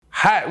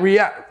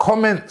react,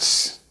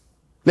 comments.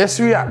 Let's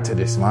react to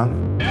this,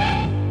 man.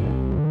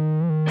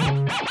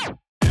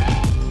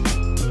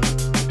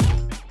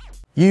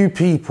 You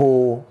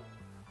people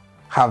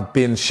have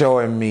been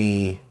showing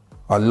me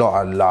a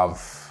lot of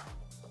love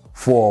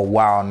for a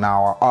while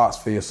now. I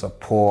asked for your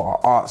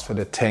support. I asked for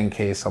the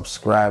 10K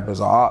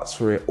subscribers. I asked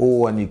for it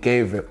all and you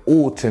gave it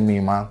all to me,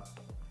 man.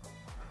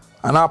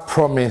 And I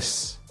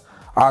promise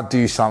I'll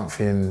do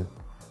something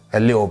a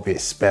little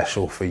bit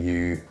special for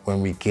you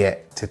when we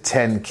get to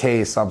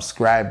 10K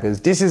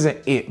subscribers. This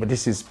isn't it, but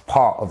this is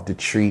part of the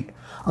treat.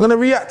 I'm gonna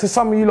react to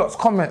some of you lot's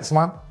comments,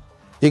 man.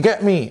 You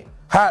get me?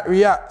 How it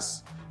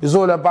reacts is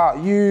all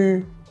about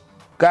you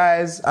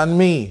guys and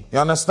me. You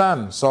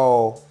understand?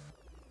 So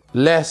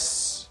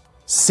let's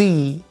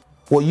see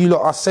what you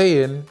lot are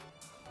saying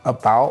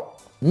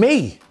about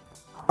me.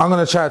 I'm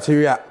gonna try to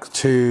react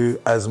to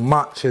as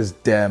much as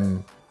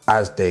them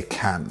as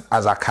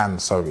I can.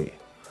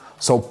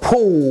 So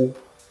Paul,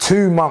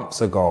 2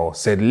 months ago,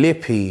 said,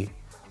 Lippy,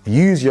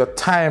 use your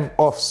time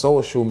off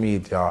social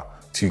media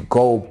to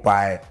go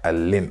buy a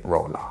lint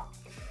roller.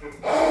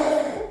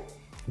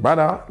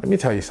 Brother, let me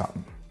tell you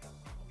something.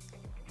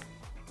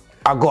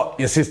 I got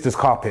your sister's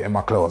carpet in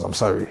my clothes, I'm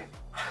sorry.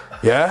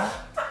 Yeah?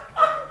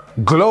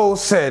 Glow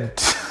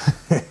said,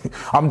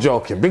 I'm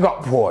joking, big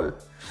up Paul.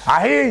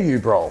 I hear you,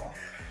 bro.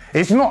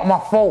 It's not my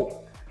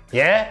fault,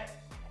 yeah?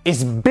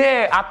 It's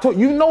bare,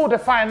 you know the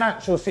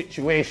financial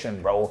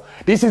situation, bro.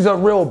 This is a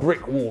real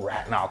brick wall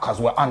right now because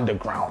we're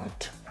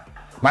underground.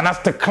 Man has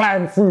to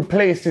climb through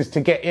places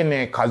to get in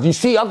there because you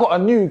see, I got a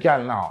new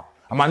gal now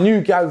and my new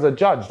gal's a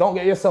judge. Don't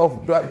get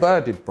yourself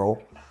birded,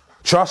 bro.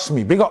 Trust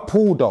me, big up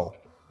Paul though.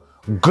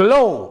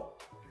 Glow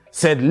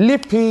said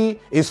Lippy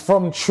is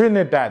from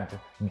Trinidad,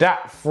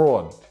 that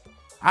fraud.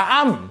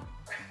 I am.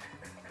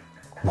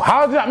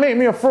 How did that make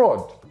me a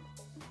fraud?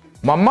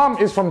 My mum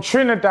is from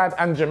Trinidad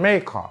and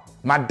Jamaica.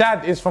 My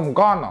dad is from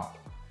Ghana.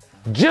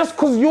 Just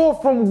because you're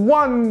from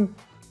one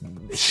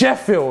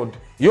Sheffield,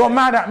 you're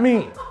mad at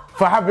me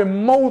for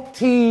having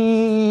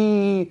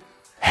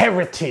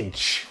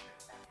multi-heritage.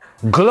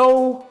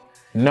 Glow,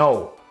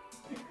 no.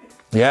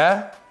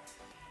 Yeah?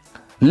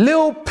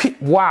 Lil P,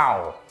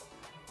 wow.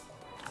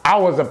 I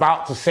was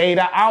about to say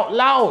that out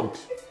loud.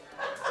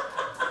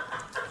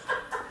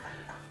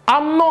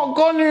 I'm not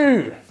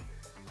gonna.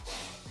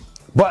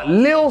 But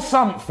Lil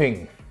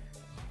something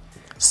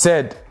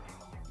said,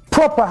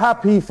 proper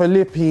happy for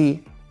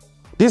Lippy.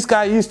 This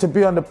guy used to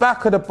be on the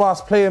back of the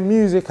bus playing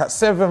music at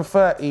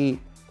 7:30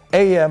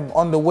 a.m.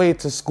 on the way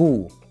to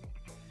school.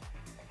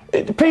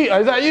 Peter,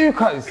 is that you,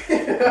 cuz?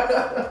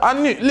 I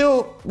knew,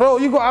 Lil, bro,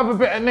 you gotta have a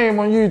better name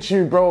on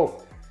YouTube, bro.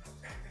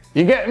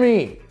 You get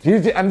me?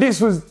 And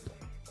this was,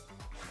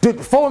 the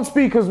phone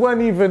speakers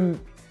weren't even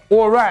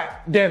all right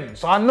then.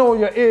 So I know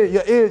your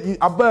ear,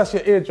 I burst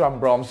your eardrum,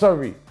 bro, I'm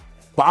sorry.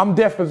 But I'm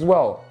deaf as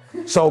well.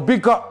 So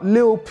big up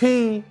Lil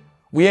P.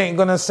 We ain't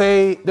gonna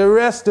say the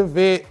rest of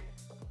it.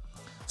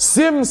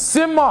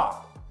 Simmer.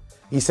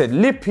 He said,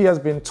 Lippy has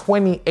been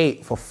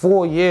 28 for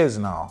 4 years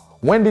now.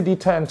 When did he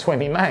turn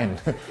 29?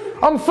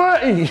 I'm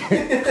 30.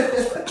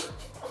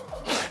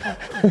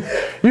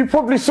 You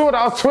probably saw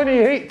that I was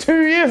 28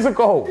 2 years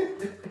ago.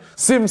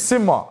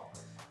 Simmer.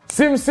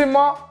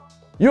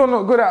 You're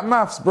not good at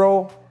maths,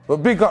 bro.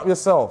 But big up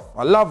yourself.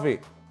 I love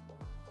it.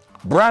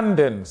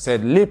 Brandon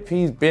said,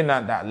 Lippy's been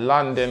at that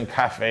London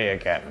cafe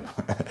again.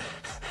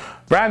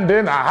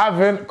 Brandon, I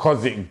haven't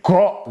because it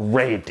got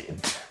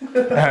raided.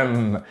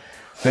 The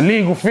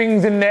legal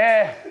things in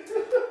there,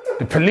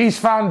 the police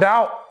found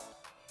out.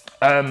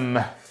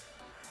 I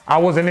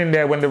wasn't in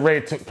there when the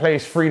raid took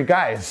place, 3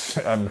 guys,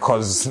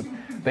 because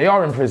they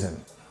are in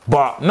prison.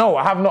 But no,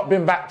 I have not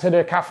been back to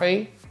the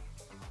cafe.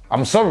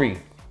 I'm sorry.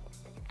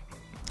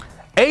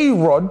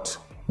 A-Rod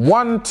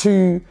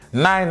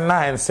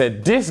 1299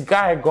 said, this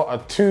guy got a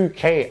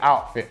 2K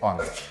outfit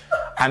on.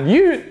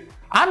 And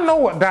I know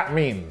what that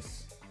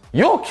means.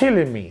 You're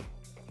killing me.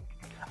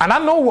 And I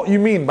know what you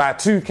mean by a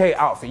 2K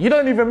outfit. You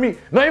don't even mean,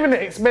 not even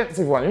the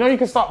expensive one. You know, you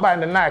can start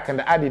buying the Nike and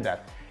the Adidas.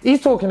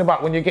 He's talking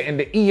about when you're getting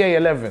the EA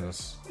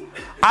 11s.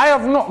 I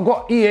have not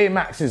got EA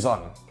Maxes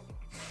on.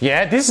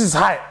 Yeah, this is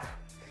hype.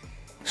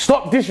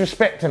 Stop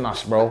disrespecting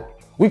us, bro.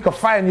 We can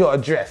find your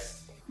address.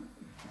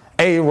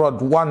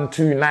 A-Rod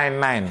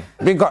 1299.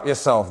 Big up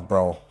yourself,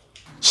 bro.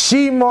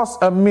 Shemos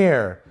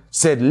Amir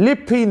said,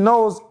 Lippy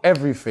knows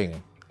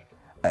everything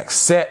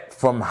except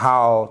from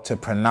how to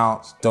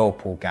pronounce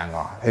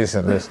doppelganger.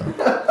 Listen.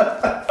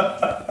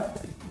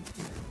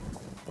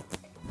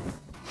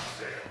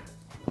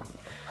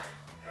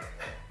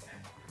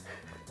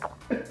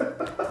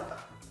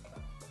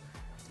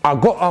 I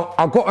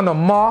got on a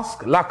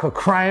mask like a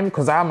crime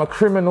because I am a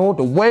criminal.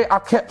 The way I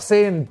kept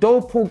saying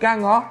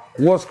doppelganger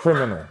was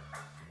criminal.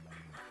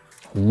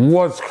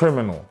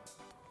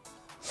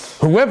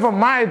 Whoever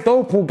my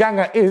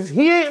doppelganger is,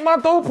 he ain't my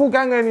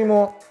doppelganger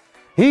anymore.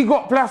 He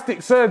got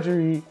plastic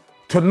surgery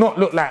to not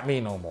look like me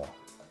no more.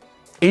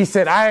 He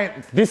said,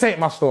 this ain't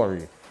my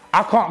story.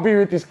 I can't be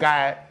with this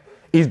guy.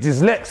 He's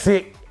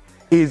dyslexic.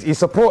 He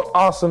supports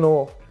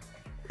Arsenal.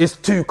 It's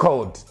too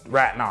cold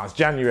right now. It's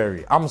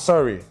January. I'm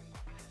sorry.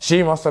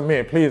 She must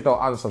admit, please don't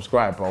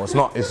unsubscribe, bro.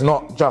 It's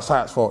not just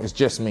Hat's fault, it's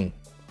just me.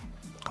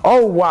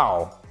 Oh,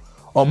 wow.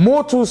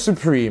 Immortal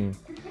Supreme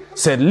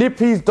said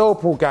Lippy's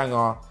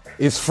doppelganger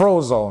is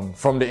Frozone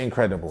from The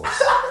Incredibles.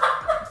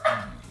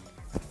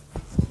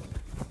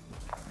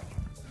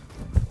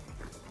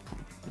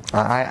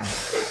 I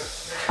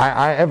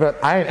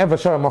ain't ever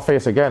showing my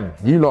face again.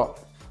 You lot.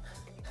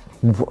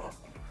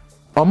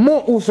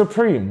 Immortal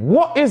Supreme.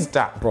 What is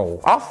that,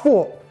 bro? I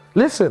thought,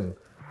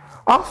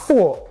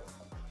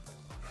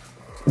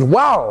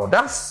 wow,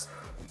 that's,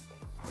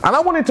 and I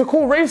wanted to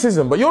call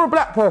racism, but you're a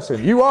black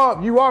person. You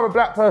are a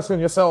black person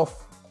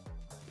yourself.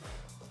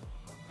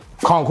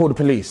 Can't call the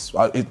police.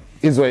 It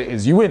is what it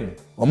is. You win.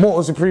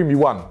 Immortal Supreme, you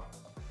won.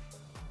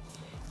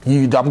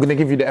 I'm gonna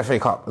give you the FA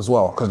Cup as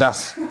well, because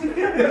that's,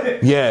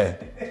 yeah.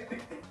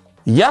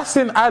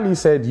 Yasin Ali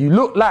said, you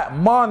look like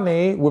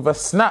Mane with a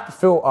snap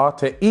filter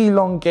to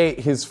elongate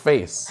his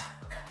face.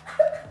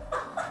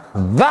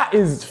 That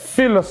is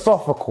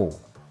philosophical.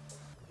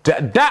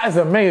 That is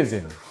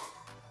amazing.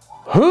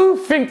 Who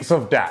thinks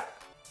of that?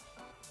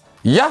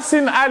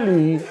 Yasin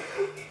Ali,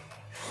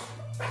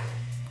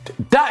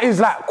 that is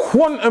like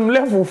quantum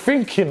level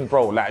thinking,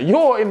 bro. Like,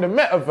 you're in the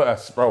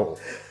metaverse, bro.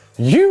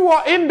 You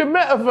are in the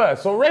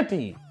metaverse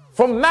already.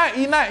 From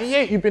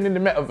 1998, you've been in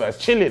the metaverse,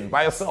 chilling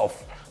by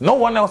yourself. No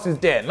one else is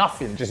there,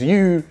 nothing. Just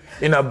you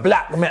in a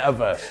black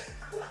metaverse.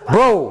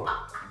 Bro,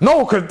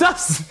 no, because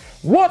that's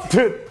what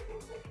to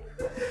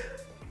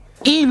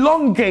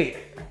elongate.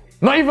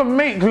 Not even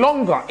make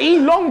longer,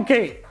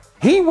 elongate.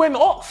 He went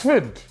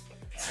Oxford.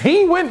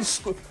 He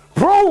went,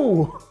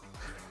 bro.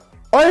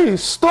 Hey,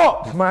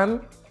 stop,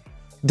 man.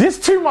 There's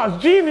too much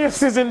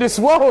geniuses in this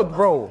world,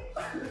 bro.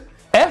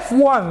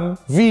 F1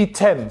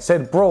 V10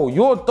 said, bro,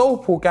 your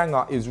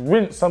doppelganger is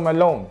Rinse 'em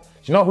Alone. Do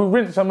you know who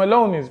Rinse 'em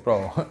Alone is,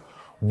 bro?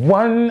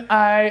 One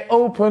eye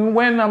open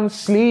when I'm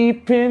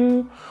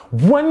sleeping.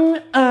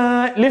 One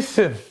eye,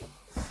 listen.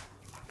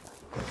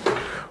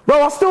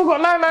 Bro, I still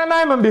got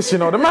 999 on this, you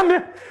know. The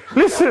man,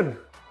 listen.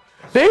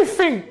 They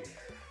think,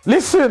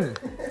 listen.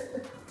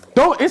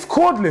 Don't, it's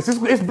cordless,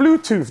 it's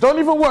Bluetooth. Don't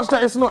even watch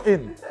that, it's not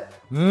in.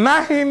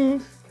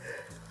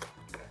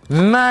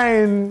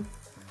 999.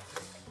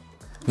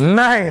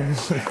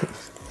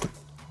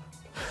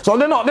 So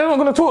they're not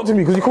gonna talk to me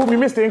because you called me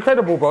Mr.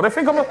 Incredible, bro. They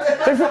think I'm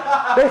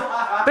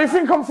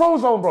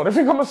Frozone, bro. They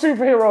think I'm a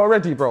superhero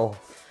already, bro.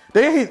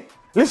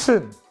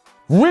 Listen,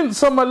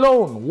 Rinse 'em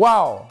Alone,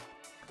 wow.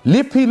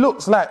 Lippy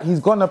looks like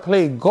he's gonna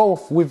play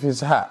golf with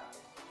his hat.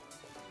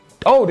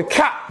 Oh, the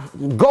cat,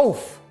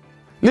 golf.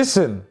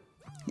 Listen,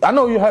 I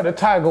know you heard of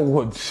Tiger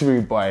Woods,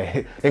 rude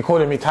boy. They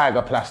calling me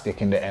Tiger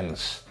Plastic in the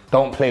ends.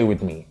 Don't play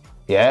with me.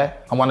 Yeah?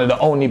 I'm one of the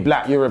only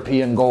black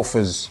European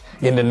golfers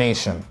in the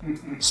nation.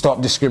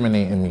 Stop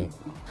discriminating me.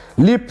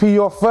 Lippy,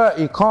 you're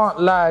 30, can't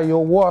lie, you're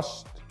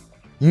washed.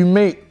 You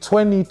make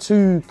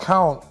 22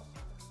 count,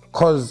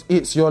 cause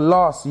it's your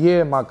last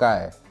year, my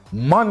guy.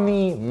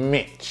 Money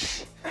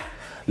Mitch.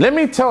 Let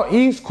me tell,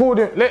 he's called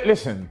it,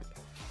 listen,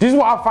 this is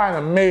what I find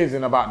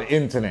amazing about the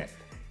internet.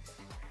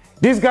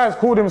 This guy's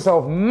called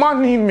himself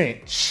Money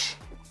Mitch.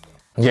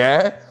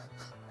 Yeah?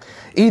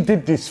 He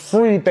did this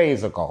 3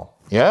 days ago.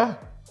 Yeah?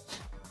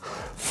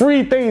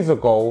 3 days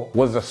ago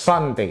was a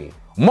Sunday.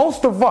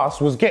 Most of us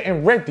was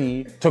getting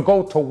ready to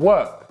go to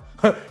work.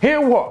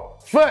 Hear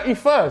what?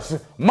 31st.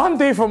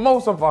 Monday for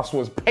most of us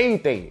was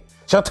payday.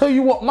 Shall I tell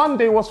you what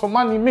Monday was for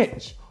Money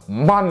Mitch?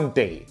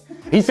 Monday.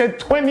 He said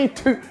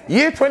 22,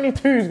 year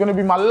 22 is gonna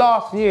be my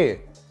last year.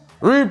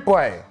 Rude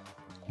boy.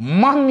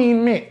 Money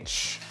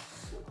Mitch.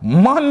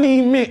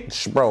 Money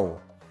Mitch, bro.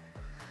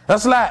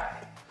 That's like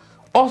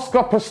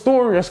Oscar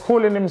Pistorius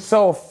calling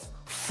himself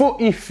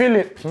Footy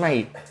Phillips,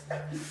 mate.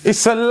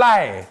 It's a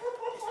lie.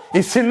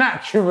 It's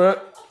inaccurate.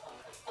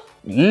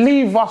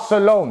 Leave us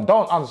alone.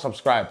 Don't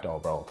unsubscribe though,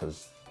 bro,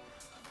 because,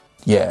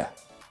 yeah.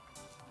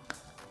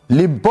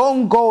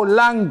 Libongo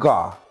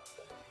Langa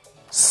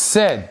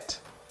said,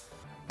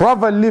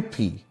 Brother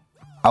Lippy,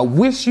 I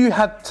wish you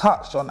had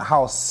touched on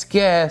how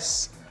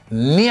scarce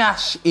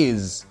Nyash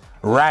is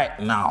right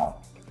now.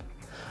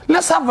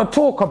 Let's have a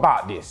talk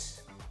about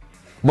this,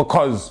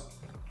 because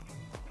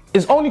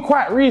it's only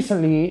quite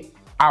recently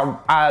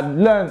I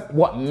learned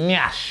what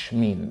Nyash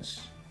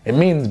means. It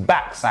means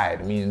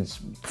backside, it means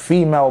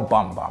female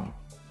bum bum.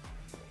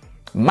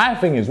 My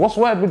thing is, what's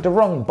wrong with the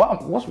wrong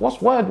bum? What's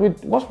wrong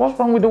with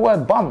the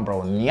word bum,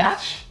 bro?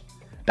 Nyash?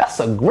 That's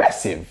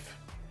aggressive.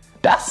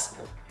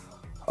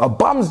 A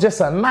bum's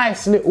just a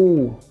nice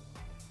little,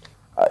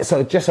 it's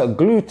just a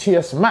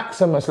gluteus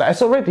maximus. Like,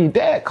 it's already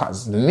there,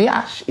 cuz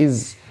Nyash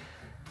is,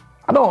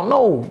 I don't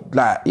know,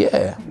 like,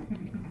 yeah.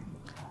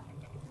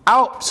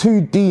 Alps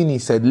Houdini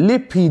said,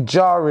 Lippy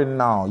jarring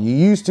now. You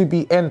used to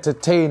be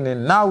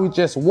entertaining. Now we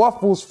just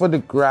waffles for the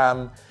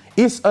gram.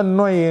 It's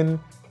annoying.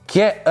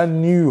 Get a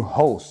new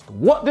host.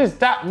 What does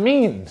that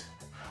mean?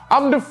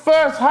 I'm the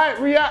first Hype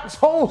Reacts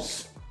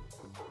host.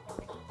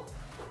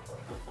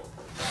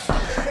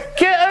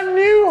 Get a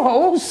new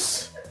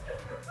host?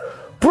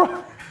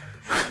 Bro,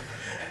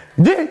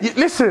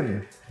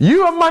 Listen,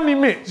 you and Money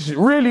Mitch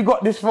really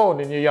got this phone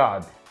in your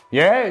yard.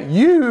 Yeah,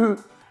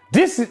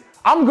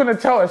 I'm gonna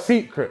tell a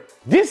secret.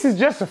 This is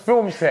just a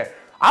film set.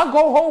 I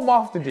go home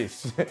after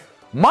this.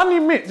 Money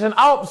Mitch and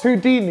Alps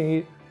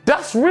Houdini,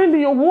 that's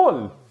really a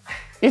wall.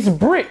 It's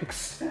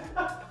bricks.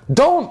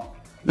 Don't,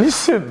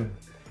 listen.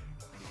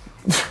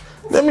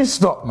 Let me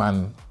stop,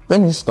 man.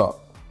 Let me stop.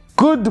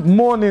 Good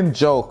morning,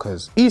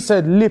 jokers. He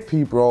said,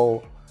 Lippy,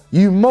 bro,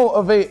 you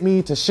motivate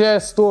me to share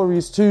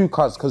stories too,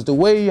 cause the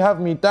way you have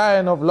me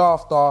dying of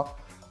laughter,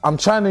 I'm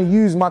trying to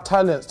use my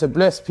talents to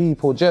bless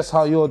people just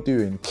how you're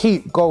doing.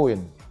 Keep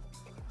going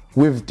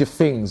with the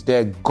things,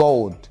 they're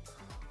gold.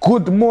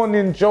 Good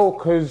morning,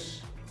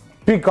 jokers.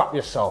 Big up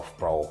yourself,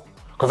 bro.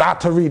 Cause I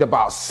had to read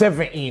about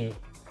 17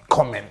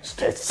 comments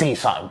to see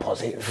something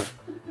positive.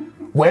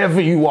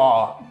 Wherever you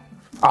are,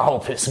 I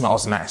hope it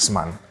smells nice,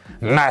 man.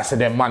 Nicer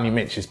than Money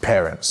Mitch's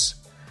parents.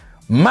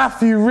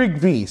 Matthew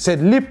Rigby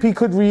said Lippy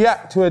could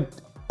react to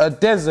a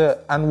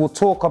desert and we'll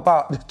talk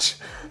about the...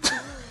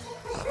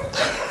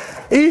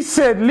 He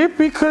said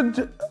Lippy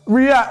could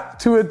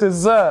react to a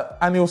dessert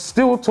and he'll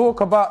still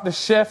talk about the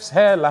chef's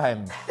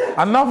hairline.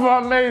 Another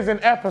amazing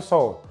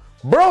episode.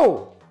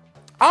 Bro,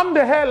 I'm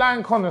the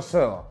hairline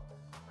connoisseur.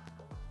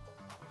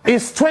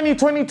 It's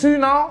 2022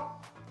 now.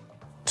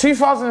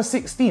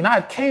 2016, I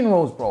had cane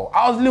rolls, bro.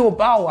 I was little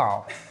Bow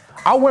Wow.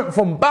 I went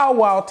from Bow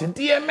Wow to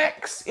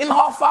DMX in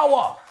half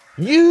hour.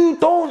 You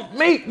don't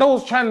make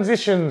those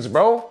transitions,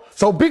 bro.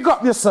 So big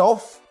up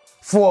yourself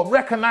for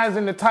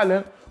recognizing the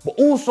talent, but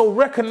also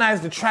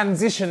recognize the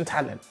transition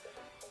talent.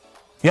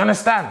 You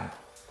understand?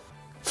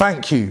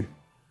 Thank you,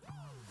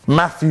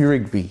 Matthew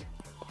Rigby.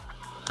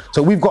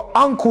 So we've got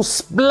Uncle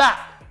Splat,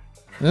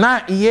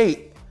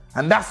 98,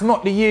 and that's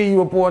not the year you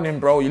were born in,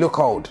 bro. You look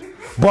old.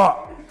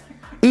 But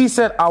he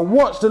said, I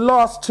watched the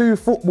last 2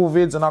 football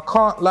vids and I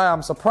can't lie,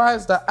 I'm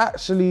surprised I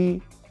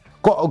actually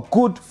got a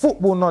good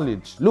football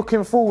knowledge.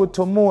 Looking forward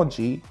to more,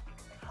 G.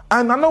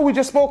 And I know we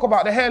just spoke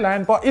about the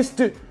hairline, but it's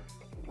the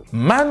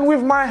man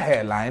with my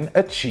hairline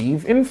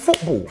achieve in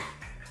football.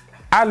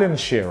 Alan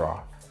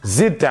Shearer,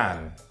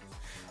 Zidane,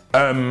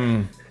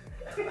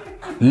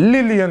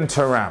 Lilian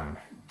Thuram.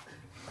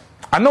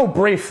 I know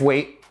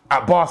Braithwaite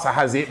at Barca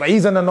has it, but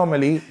he's an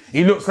anomaly.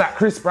 He looks like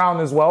Chris Brown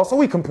as well, so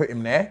we can put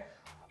him there.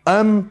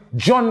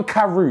 John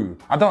Carew,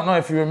 I don't know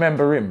if you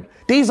remember him.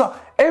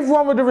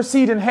 Everyone with a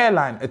receding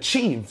hairline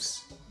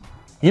achieves.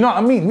 You know what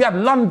I mean? We had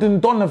London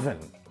Donovan.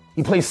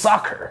 He plays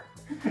soccer.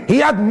 He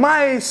had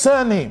my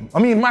surname.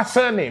 My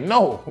surname.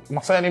 No,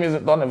 my surname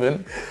isn't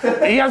Donovan.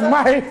 He has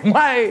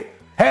my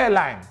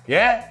hairline,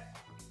 yeah?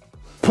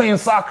 Playing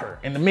soccer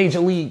in the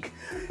major league.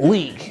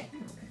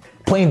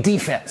 Playing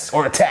defense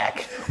or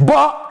attack.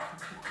 But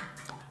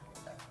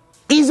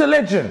he's a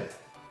legend.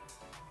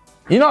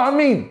 You know what I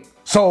mean?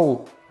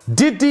 So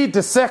Didi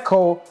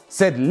DeSeco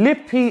said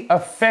Lippy a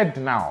Fed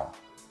now.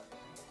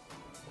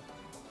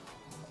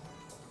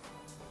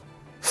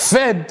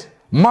 Fed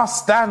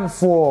must stand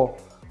for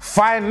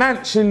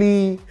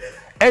financially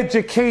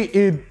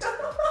educated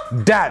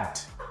dad.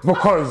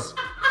 Because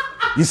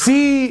you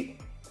see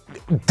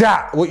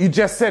that, what you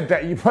just said,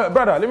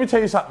 brother, let me tell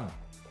you something.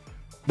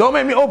 Don't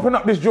make me open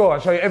up this drawer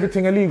and show you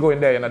everything illegal in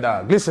there, you know,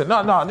 dog. Listen,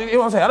 no, you know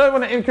what I'm saying? I don't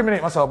want to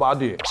incriminate myself, but I'll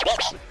do it.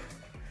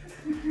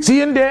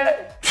 See in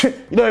there? You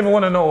don't even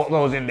want to know what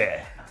goes in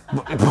there.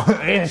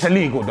 It's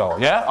illegal though,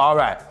 yeah? All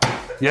right.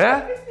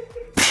 Yeah?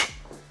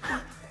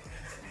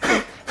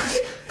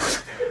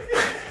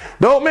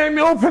 Don't make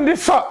me open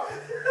this up.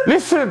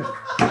 Listen,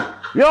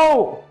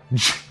 yo,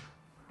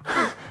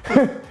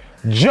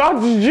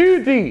 Judge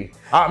Judy.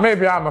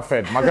 Maybe I'm a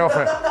Fed. My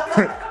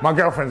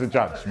girlfriend's a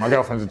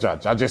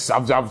judge.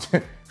 I've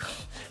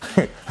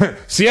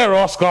Sierra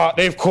Oscar,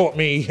 they've caught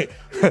me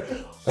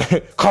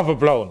cover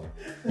blown.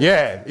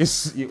 Yeah,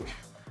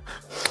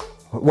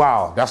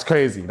 wow, that's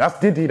crazy. That's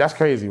Diddy, that's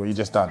crazy what you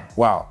just done.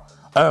 Wow.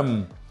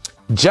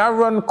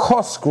 Jaron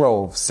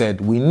Cosgrove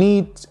said, we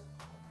need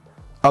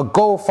a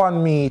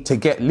GoFundMe to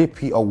get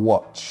Lippy a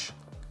watch.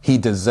 He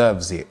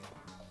deserves it.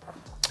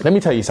 Let me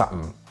tell you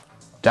something.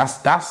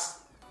 That's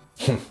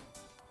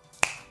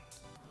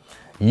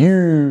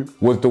you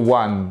was the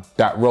one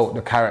that wrote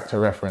the character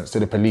reference to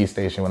the police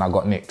station when I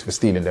got nicked for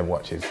stealing them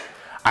watches.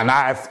 And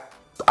I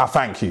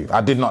thank you.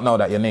 I did not know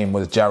that your name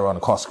was Jaron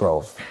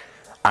Cosgrove.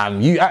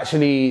 And you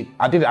actually,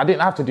 I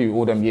didn't have to do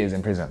all them years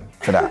in prison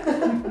for that.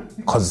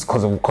 Cause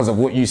of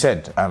what you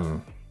said.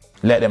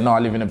 Let them know I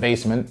live in a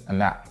basement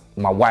and that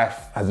my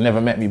wife has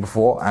never met me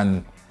before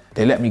and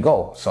they let me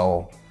go.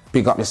 So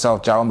big up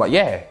yourself, Jaron. But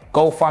yeah,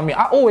 GoFundMe.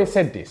 I always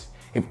said this.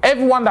 If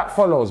everyone that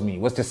follows me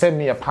was to send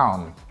me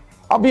 £1,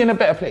 I'll be in a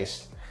better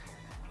place.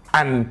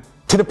 And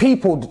to the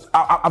people,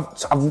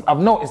 I've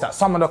noticed that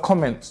some of the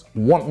comments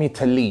want me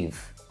to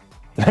leave.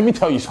 Let me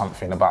tell you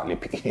something about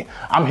Lippy.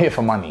 I'm here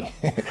for money.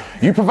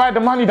 You provide the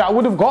money that I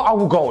would have got, I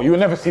will go. You will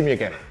never see me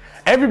again.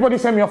 Everybody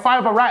send me a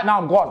 £5 right now,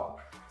 I'm gone.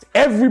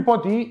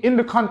 Everybody in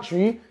the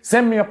country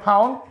send me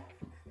 £1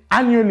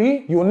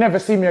 annually, you will never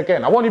see me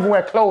again. I won't even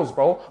wear clothes,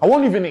 bro. I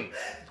won't even eat.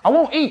 I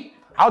won't eat.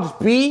 I'll just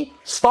be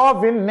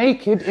starving,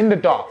 naked, in the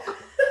dark.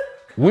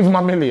 with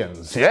my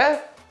millions, yeah?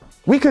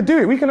 We could do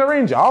it, we can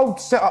arrange it. I'll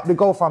set up the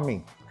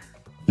GoFundMe.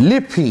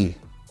 Lippy.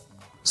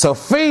 So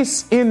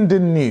face in the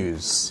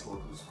news.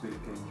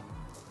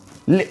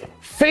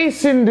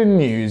 Face in the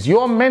news,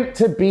 you're meant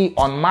to be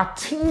on my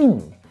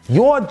team.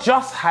 You're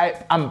Just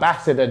Hype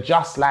ambassador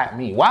just like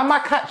me. Why am I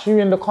catching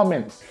you in the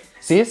comments,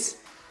 sis?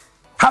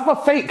 Have a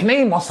fake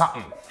name or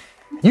something.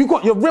 You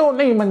got your real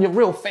name and your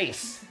real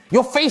face.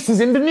 Your face is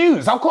in the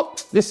news.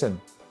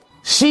 Listen.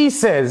 She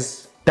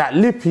says that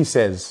Lippy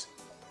says,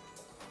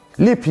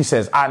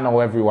 I know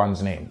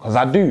everyone's name, because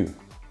I do.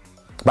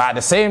 But at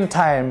the same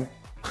time,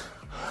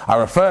 I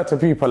refer to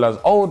people as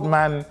old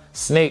man,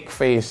 snake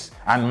face,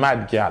 and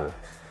mad gal.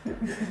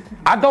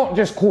 I don't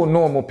just call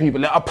normal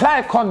people.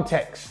 Apply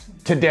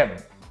context to them.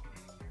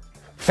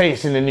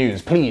 Face in the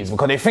news, please,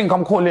 because they think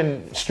I'm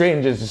calling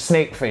strangers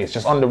snake face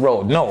just on the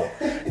road. No,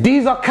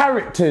 these are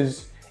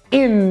characters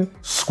in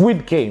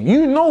Squid Game.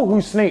 You know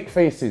who Snake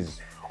Face is.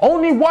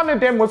 Only one of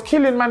them was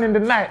killing man in the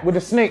night with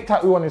a snake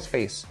tattoo on his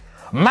face.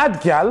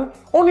 Mad gal,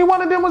 only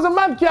one of them was a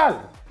mad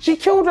gal. She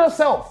killed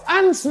herself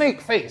and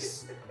Snake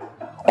Face.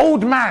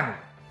 Old man,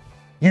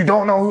 you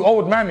don't know who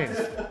old man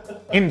is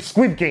in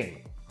Squid Game.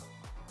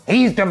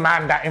 He's the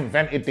man that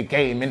invented the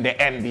game. In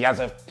the end, he has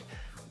a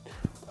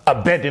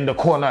bed in the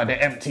corner of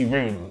the empty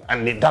room,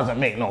 and it doesn't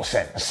make no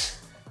sense.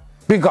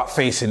 Big up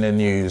Face in the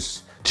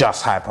News,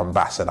 Just Hype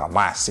ambassador,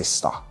 my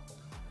sister.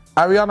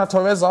 Ariana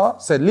Teresa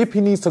said Lippy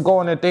needs to go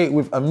on a date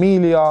with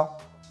Amelia.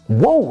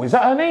 Whoa, is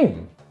that her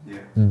name? Yeah.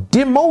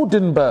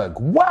 Dimoldenberg.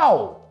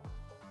 Wow.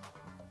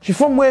 She's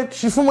from where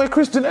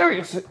Christian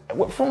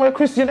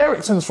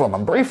Eriksen's from.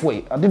 I'm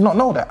Braithwaite. I did not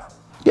know that.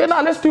 Yeah,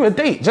 nah, let's do a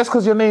date just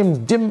because your name's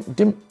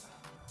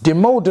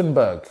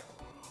Dimoldenberg.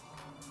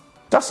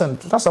 That's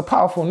a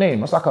powerful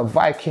name. It's like a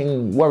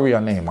Viking warrior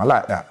name. I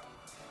like that.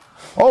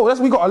 Oh,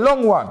 we got a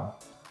long one.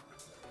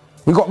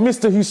 We got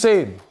Mr.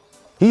 Hussein.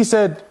 He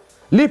said,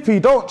 Lippy,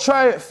 don't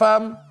try it,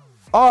 fam.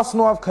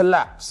 Arsenal have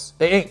collapsed.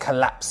 They ain't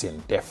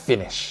collapsing. They're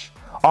finished.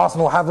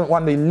 Arsenal haven't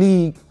won the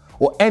league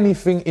or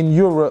anything in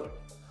Europe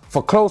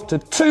for close to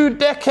 2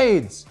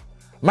 decades.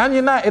 Man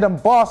United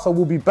and Barca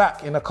will be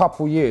back in a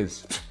couple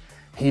years.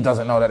 He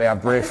doesn't know that they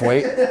have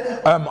Braithwaite.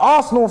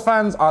 Arsenal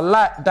fans are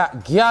like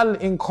that gal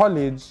in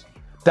college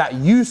that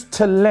used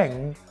to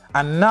leng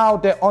and now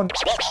they're on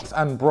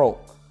and broke.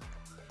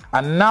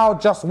 And now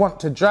just want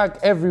to drag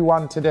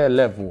everyone to their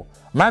level.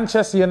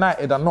 Manchester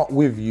United are not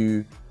with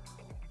you.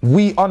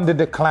 We on the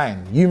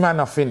decline. You man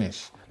are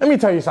finished. Let me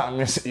tell you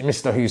something,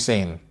 Mr.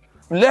 Hussein.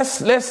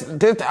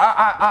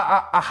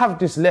 I have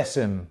this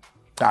lesson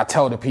that I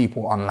tell the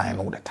people online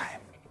all the time.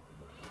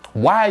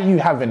 Why are you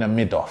having a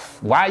mid-off?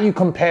 Why are you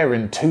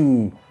comparing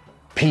 2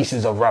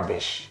 pieces of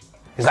rubbish?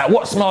 It's like,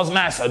 what smells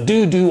nicer,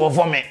 doo-doo or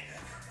vomit?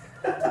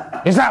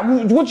 It's like,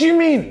 what do you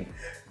mean?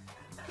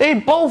 They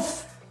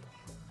both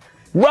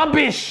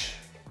rubbish.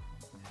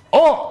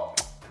 Oh,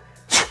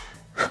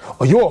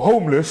 you're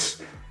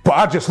homeless, but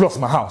I just lost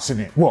my house,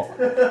 innit? What?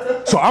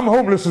 So I'm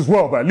homeless as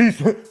well, but at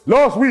least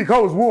last week I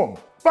was warm.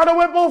 Brother,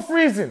 we're both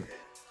freezing.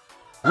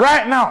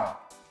 Right now,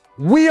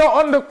 we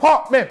are on the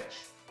park bench.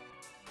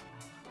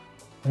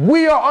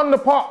 We are on the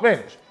park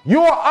bench.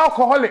 You're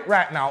alcoholic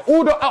right now.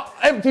 All the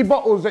empty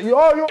bottles that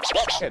you're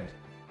dead.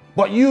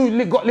 But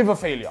you got liver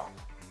failure.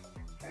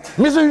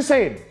 Mr.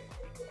 Hussein,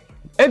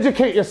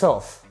 educate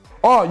yourself.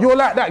 Oh, you're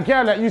like that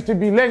girl that used to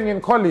be leng in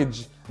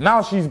college.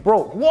 Now she's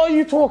broke. What are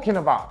you talking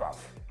about, bruv?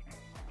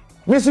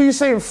 Mr.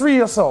 Hussein, free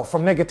yourself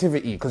from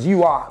negativity because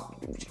you're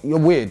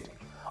weird.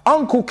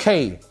 Uncle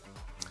K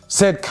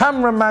said,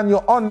 cameraman,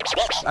 you're on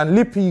and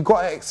Lippy, you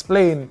gotta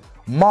explain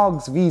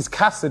Margs vs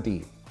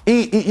Cassidy.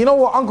 You know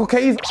what Uncle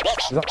K is?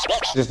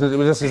 Just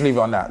leave it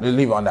on that. Just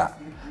leave it on that.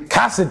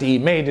 Cassidy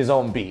made his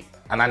own beat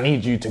and I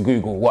need you to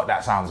Google what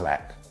that sounds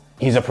like.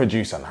 He's a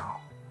producer now.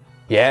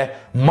 Yeah?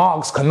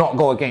 Margs cannot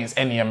go against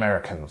any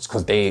Americans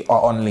because they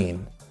are on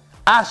lean.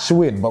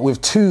 Ashwin, but with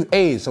 2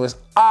 A's, so it's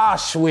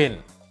Ashwin.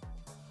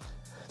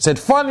 Said,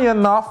 funny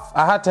enough,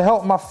 I had to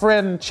help my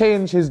friend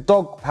change his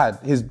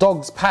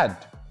dog's pad.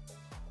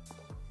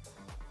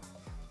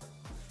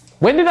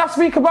 When did I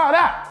speak about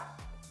that?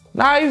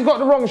 Nah, he's got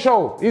the wrong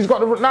show.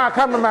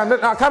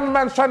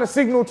 Cameraman's trying to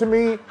signal to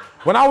me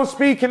when I was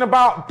speaking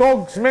about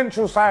dog's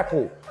menstrual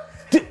cycle.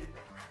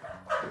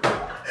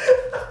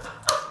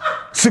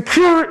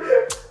 Security,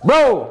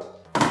 bro.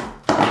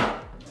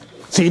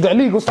 See, the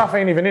illegal stuff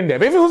ain't even in there.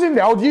 But if it was in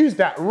there, I would use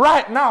that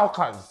right now,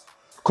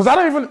 Cause I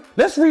don't even,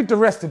 let's read the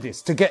rest of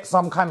this to get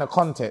some kind of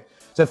context.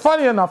 Said,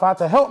 funny enough, I had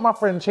to help my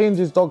friend change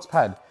his dog's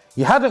pad.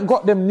 He hadn't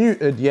got them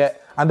neutered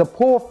yet, and the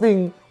poor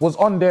thing was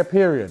on their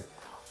period.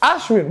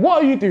 Ashwin,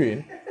 what are you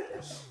doing?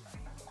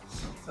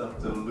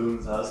 The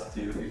loons asked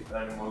you if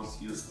animals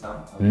use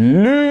tampons.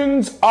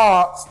 Loons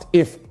asked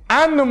if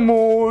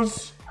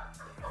animals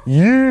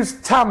use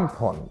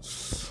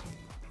tampons.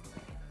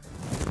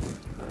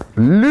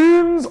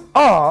 Loons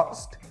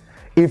asked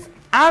if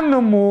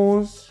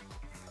animals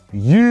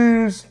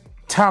use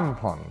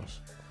tampons.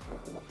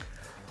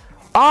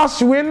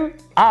 Ashwin,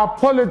 I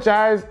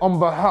apologize on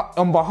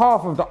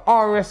behalf of the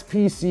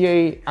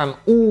RSPCA and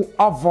all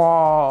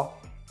other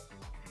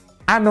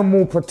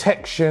animal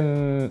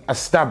protection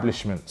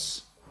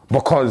establishments,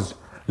 because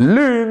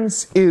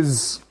Loons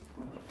is,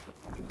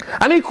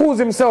 and he calls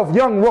himself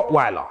Young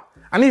Rottweiler,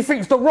 and he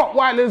thinks the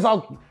Rottweilers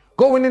are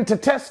going into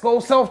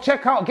Tesco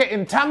self-checkout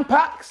getting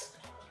Tampax.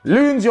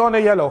 Loons, you're on a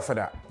yellow for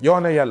that. You're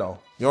on a yellow.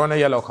 You're on a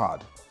yellow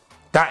card.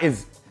 That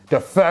is the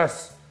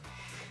first.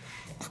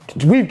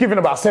 We've given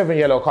about 7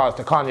 yellow cards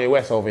to Kanye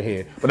West over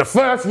here, but the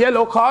first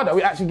yellow card that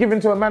we actually given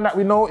to a man that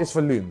we know is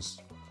for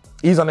Loons.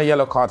 He's on a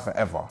yellow card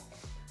forever.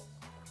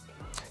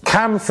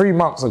 Cam 3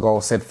 months ago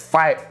said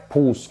fight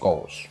Paul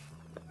Scholes.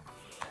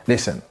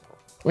 Listen,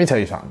 let me tell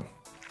you something.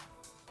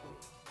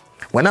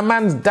 When a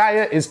man's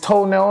diet is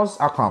toenails,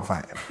 I can't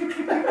fight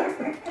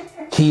him.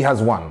 He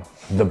has won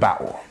the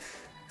battle.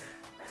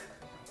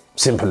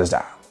 Simple as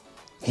that.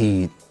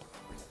 He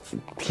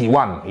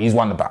won. He's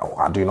won the battle.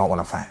 I do not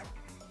want to fight him.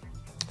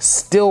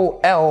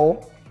 Still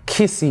L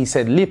Kissy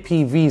said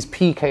Lippy vs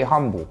PK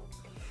Humble.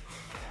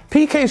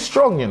 PK's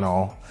strong, you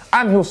know,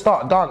 and he'll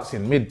start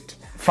dancing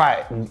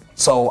mid-fight.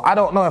 So I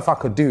don't know if I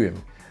could do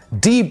him.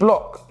 D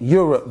Block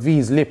Europe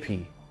vs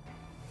Lippy.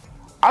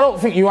 I don't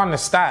think you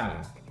understand,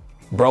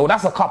 bro.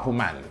 That's a couple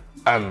man.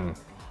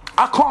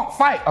 I can't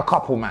fight a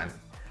couple man.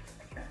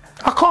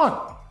 I can't.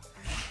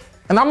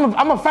 And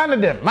I'm a fan of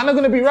them. Man are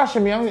gonna be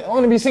rushing me. I'm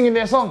gonna be singing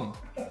their song.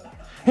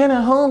 And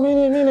I hope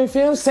it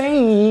feel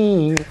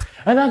safe.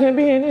 And I can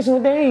be in this all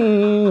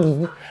day.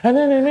 And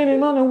then a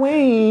minute on the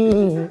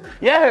way.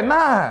 Yeah,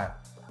 nah.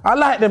 I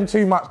like them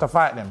too much to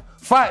fight them.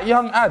 Fight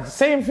young ads,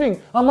 same thing.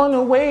 I'm on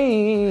the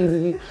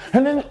way.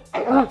 And then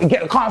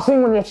can't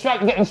sing when you're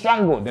getting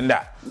strangled and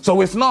that. So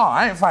it's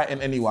I ain't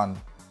fighting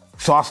anyone.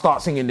 So I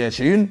start singing their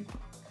tune.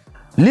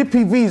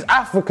 Lippy V's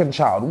African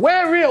Child.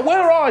 Where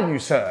are you,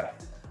 sir?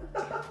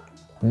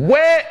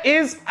 Where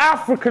is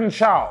African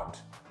Child?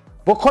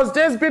 Because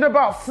there's been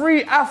about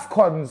 3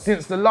 AFCONs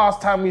since the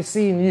last time we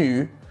seen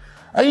you,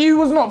 and you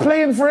was not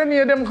playing for any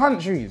of them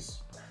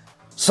countries.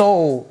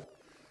 So,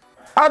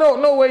 I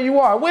don't know where you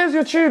are. Where's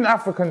your tune,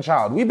 African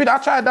Child? I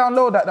tried to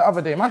download that the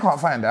other day, man, I can't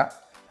find that.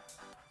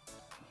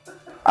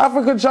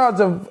 African Child's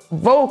a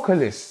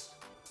vocalist.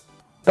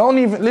 Don't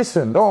even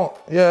listen,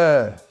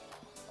 yeah.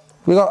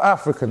 We got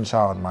African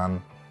Child,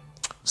 man.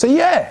 So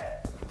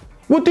yeah,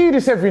 we'll do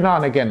this every now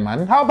and again,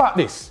 man. How about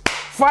this?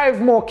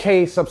 5 more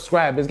K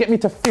subscribers, get me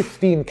to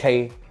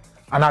 15K,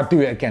 and I'll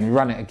do it again, we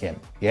run it again.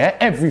 Yeah,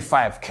 every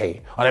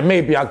 5K. And then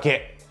maybe I'll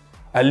get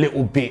a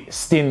little bit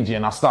stingy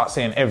and I'll start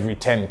saying every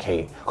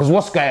 10K. Because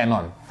what's going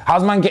on?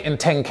 How's man getting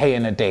 10K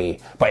in a day,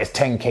 but it's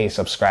 10K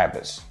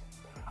subscribers?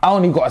 I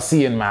only got a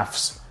C in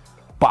maths,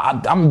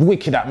 but I'm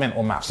wicked at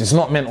mental maths. It's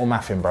not mental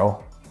mathing,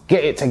 bro.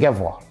 Get it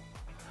together.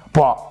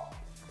 But,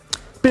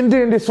 been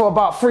doing this for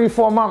about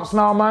 3-4 months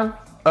now,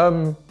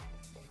 man.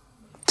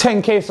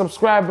 10K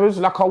subscribers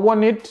like I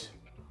wanted.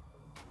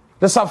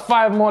 Let's have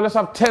 5 more, let's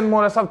have 10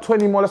 more, let's have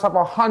 20 more, let's have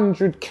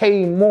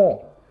 100K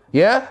more.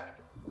 Yeah?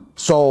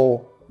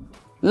 So,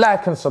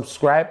 like and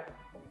subscribe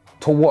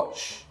to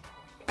watch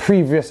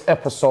previous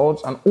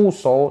episodes, and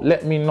also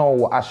let me know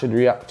what I should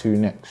react to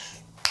next.